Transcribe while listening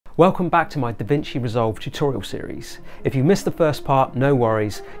Welcome back to my DaVinci Resolve tutorial series. If you missed the first part, no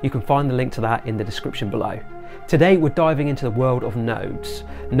worries, you can find the link to that in the description below. Today we're diving into the world of nodes.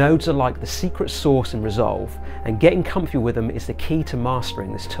 Nodes are like the secret sauce in Resolve, and getting comfy with them is the key to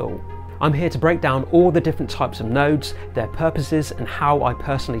mastering this tool. I'm here to break down all the different types of nodes, their purposes, and how I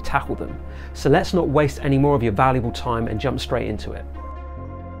personally tackle them. So let's not waste any more of your valuable time and jump straight into it.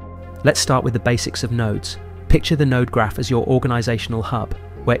 Let's start with the basics of nodes. Picture the node graph as your organizational hub,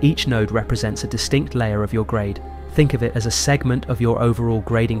 where each node represents a distinct layer of your grade. Think of it as a segment of your overall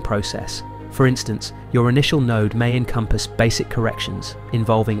grading process. For instance, your initial node may encompass basic corrections,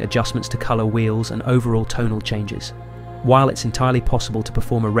 involving adjustments to color wheels and overall tonal changes. While it's entirely possible to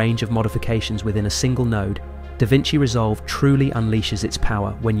perform a range of modifications within a single node, DaVinci Resolve truly unleashes its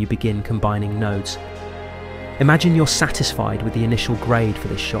power when you begin combining nodes. Imagine you're satisfied with the initial grade for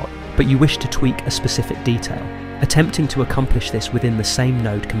this shot, but you wish to tweak a specific detail. Attempting to accomplish this within the same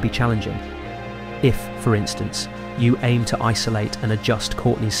node can be challenging. If, for instance, you aim to isolate and adjust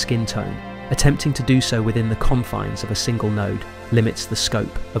Courtney's skin tone, attempting to do so within the confines of a single node limits the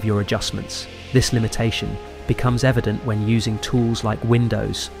scope of your adjustments. This limitation becomes evident when using tools like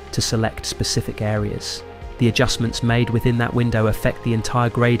windows to select specific areas. The adjustments made within that window affect the entire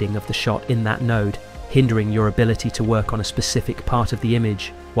grading of the shot in that node, hindering your ability to work on a specific part of the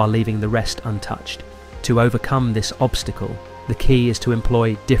image while leaving the rest untouched. To overcome this obstacle, the key is to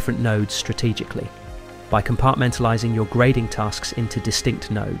employ different nodes strategically. By compartmentalizing your grading tasks into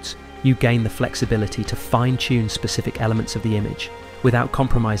distinct nodes, you gain the flexibility to fine-tune specific elements of the image without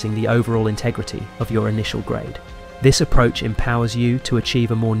compromising the overall integrity of your initial grade. This approach empowers you to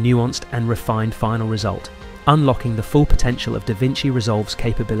achieve a more nuanced and refined final result, unlocking the full potential of DaVinci Resolve's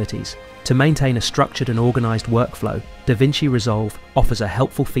capabilities. To maintain a structured and organized workflow, DaVinci Resolve offers a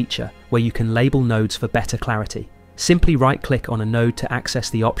helpful feature where you can label nodes for better clarity. Simply right-click on a node to access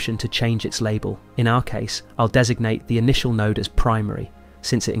the option to change its label. In our case, I'll designate the initial node as primary,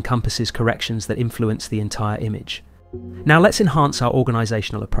 since it encompasses corrections that influence the entire image. Now let's enhance our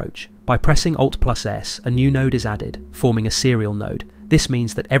organizational approach. By pressing Alt+S, a new node is added, forming a serial node. This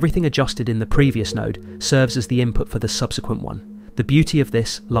means that everything adjusted in the previous node serves as the input for the subsequent one. The beauty of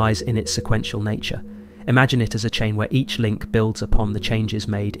this lies in its sequential nature. Imagine it as a chain where each link builds upon the changes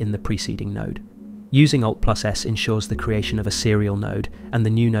made in the preceding node. Using Alt+S ensures the creation of a serial node, and the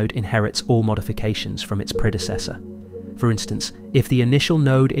new node inherits all modifications from its predecessor. For instance, if the initial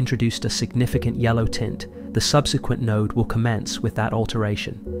node introduced a significant yellow tint, the subsequent node will commence with that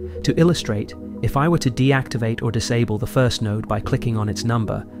alteration. To illustrate, if I were to deactivate or disable the first node by clicking on its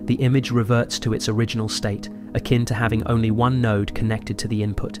number, the image reverts to its original state, akin to having only one node connected to the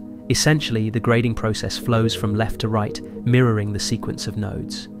input. Essentially, the grading process flows from left to right, mirroring the sequence of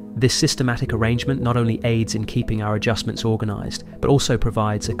nodes. This systematic arrangement not only aids in keeping our adjustments organized, but also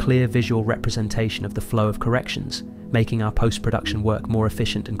provides a clear visual representation of the flow of corrections, making our post-production work more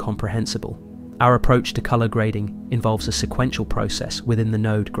efficient and comprehensible. Our approach to color grading involves a sequential process within the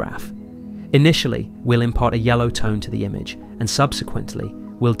node graph. Initially, we'll impart a yellow tone to the image, and subsequently,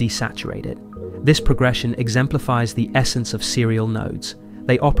 we'll desaturate it. This progression exemplifies the essence of serial nodes.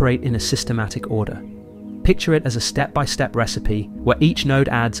 They operate in a systematic order. Picture it as a step-by-step recipe where each node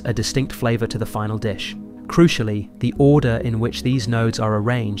adds a distinct flavor to the final dish. Crucially, the order in which these nodes are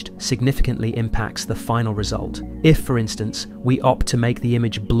arranged significantly impacts the final result. If, for instance, we opt to make the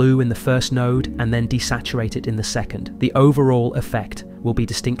image blue in the first node and then desaturate it in the second, the overall effect will be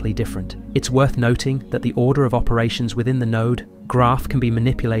distinctly different. It's worth noting that the order of operations within the node graph can be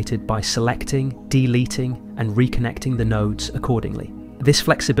manipulated by selecting, deleting, and reconnecting the nodes accordingly. This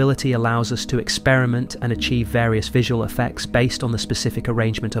flexibility allows us to experiment and achieve various visual effects based on the specific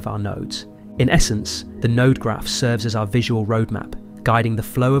arrangement of our nodes. In essence, the node graph serves as our visual roadmap, guiding the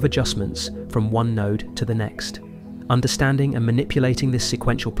flow of adjustments from one node to the next. Understanding and manipulating this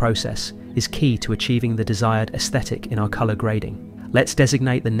sequential process is key to achieving the desired aesthetic in our color grading. Let's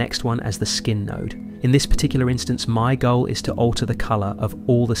designate the next one as the skin node. In this particular instance, my goal is to alter the color of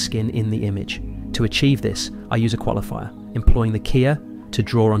all the skin in the image. To achieve this, I use a qualifier, employing the keyer to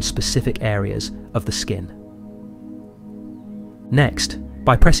draw on specific areas of the skin. Next,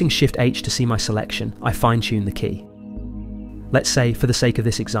 by pressing Shift-H to see my selection, I fine-tune the key. Let's say, for the sake of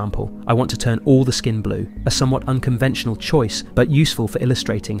this example, I want to turn all the skin blue, a somewhat unconventional choice, but useful for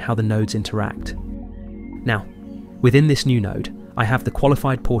illustrating how the nodes interact. Now, within this new node, I have the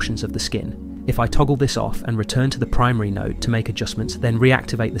qualified portions of the skin. If I toggle this off and return to the primary node to make adjustments, then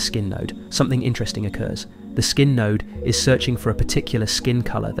reactivate the skin node, something interesting occurs. The skin node is searching for a particular skin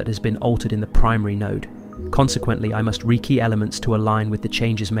color that has been altered in the primary node. Consequently, I must rekey elements to align with the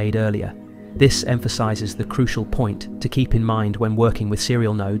changes made earlier. This emphasizes the crucial point to keep in mind when working with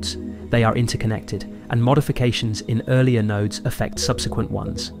serial nodes. They are interconnected, and modifications in earlier nodes affect subsequent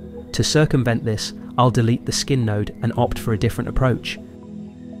ones. To circumvent this, I'll delete the skin node and opt for a different approach.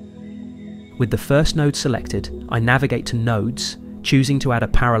 With the first node selected, I navigate to Nodes, choosing to add a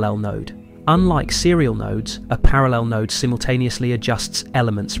parallel node. Unlike serial nodes, a parallel node simultaneously adjusts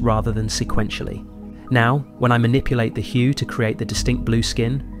elements rather than sequentially. Now, when I manipulate the hue to create the distinct blue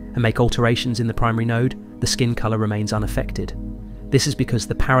skin and make alterations in the primary node, the skin color remains unaffected. This is because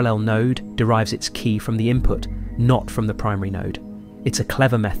the parallel node derives its key from the input, not from the primary node. It's a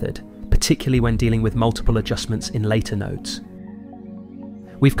clever method, particularly when dealing with multiple adjustments in later nodes.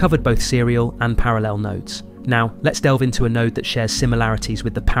 We've covered both serial and parallel nodes. Now, let's delve into a node that shares similarities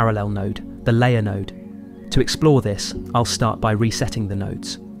with the parallel node, the layer node. To explore this, I'll start by resetting the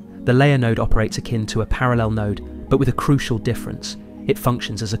nodes. The layer node operates akin to a parallel node, but with a crucial difference. It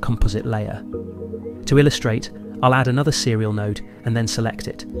functions as a composite layer. To illustrate, I'll add another serial node and then select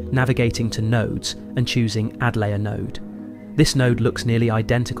it, navigating to Nodes and choosing Add Layer Node. This node looks nearly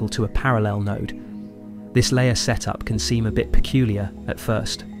identical to a parallel node. This layer setup can seem a bit peculiar at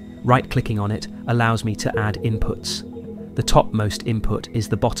first. Right-clicking on it allows me to add inputs. The topmost input is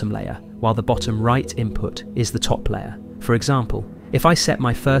the bottom layer, while the bottom right input is the top layer. For example, if I set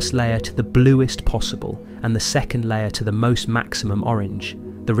my first layer to the bluest possible and the second layer to the most maximum orange,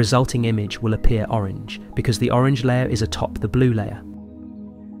 the resulting image will appear orange because the orange layer is atop the blue layer.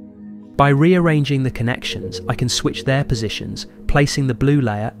 By rearranging the connections, I can switch their positions, placing the blue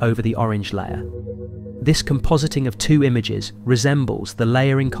layer over the orange layer. This compositing of two images resembles the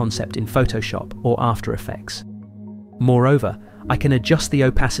layering concept in Photoshop or After Effects. Moreover, I can adjust the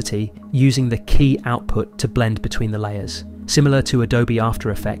opacity using the key output to blend between the layers. Similar to Adobe After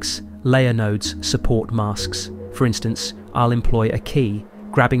Effects, layer nodes support masks. For instance, I'll employ a key,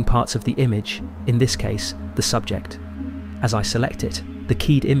 grabbing parts of the image, in this case, the subject. As I select it, the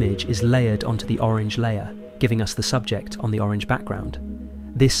keyed image is layered onto the orange layer, giving us the subject on the orange background.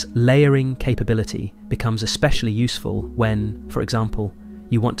 This layering capability becomes especially useful when, for example,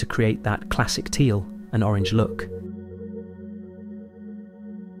 you want to create that classic teal and orange look.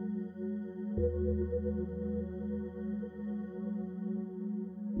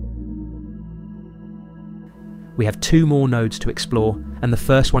 We have two more nodes to explore, and the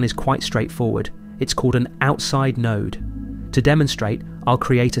first one is quite straightforward. It's called an outside node. To demonstrate, I'll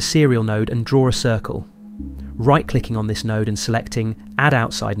create a serial node and draw a circle. Right-clicking on this node and selecting Add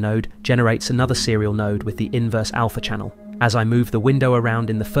Outside Node generates another serial node with the inverse alpha channel. As I move the window around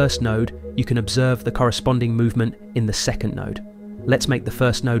in the first node, you can observe the corresponding movement in the second node. Let's make the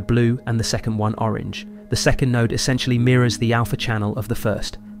first node blue and the second one orange. The second node essentially mirrors the alpha channel of the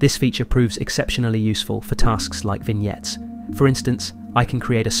first. This feature proves exceptionally useful for tasks like vignettes. For instance, I can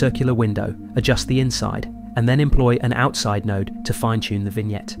create a circular window, adjust the inside, and then employ an outside node to fine-tune the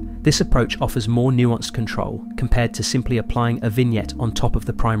vignette. This approach offers more nuanced control compared to simply applying a vignette on top of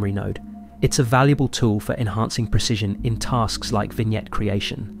the primary node. It's a valuable tool for enhancing precision in tasks like vignette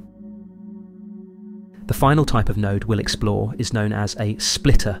creation. The final type of node we'll explore is known as a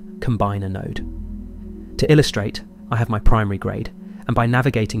splitter combiner node. To illustrate, I have my primary grade, and by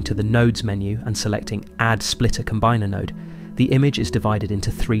navigating to the Nodes menu and selecting Add Splitter Combiner Node, the image is divided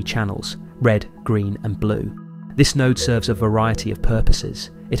into three channels: red, green, and blue. This node serves a variety of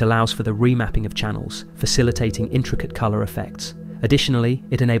purposes. It allows for the remapping of channels, facilitating intricate color effects. Additionally,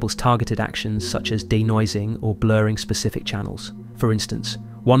 it enables targeted actions such as denoising or blurring specific channels. For instance,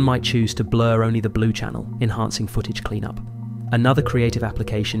 one might choose to blur only the blue channel, enhancing footage cleanup. Another creative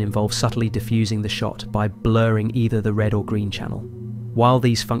application involves subtly diffusing the shot by blurring either the red or green channel. While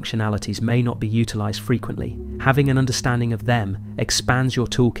these functionalities may not be utilized frequently, having an understanding of them expands your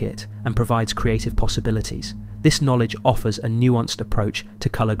toolkit and provides creative possibilities. This knowledge offers a nuanced approach to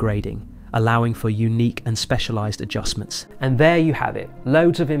color grading, allowing for unique and specialized adjustments. And there you have it,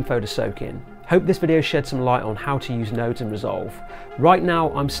 loads of info to soak in. Hope this video shed some light on how to use Nodes in Resolve. Right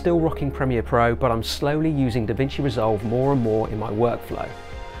now I'm still rocking Premiere Pro, but I'm slowly using DaVinci Resolve more and more in my workflow.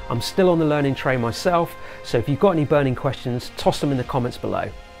 I'm still on the learning train myself, so if you've got any burning questions, toss them in the comments below.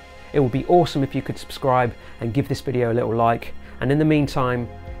 It would be awesome if you could subscribe and give this video a little like, and in the meantime,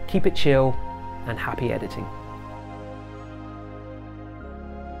 keep it chill and happy editing.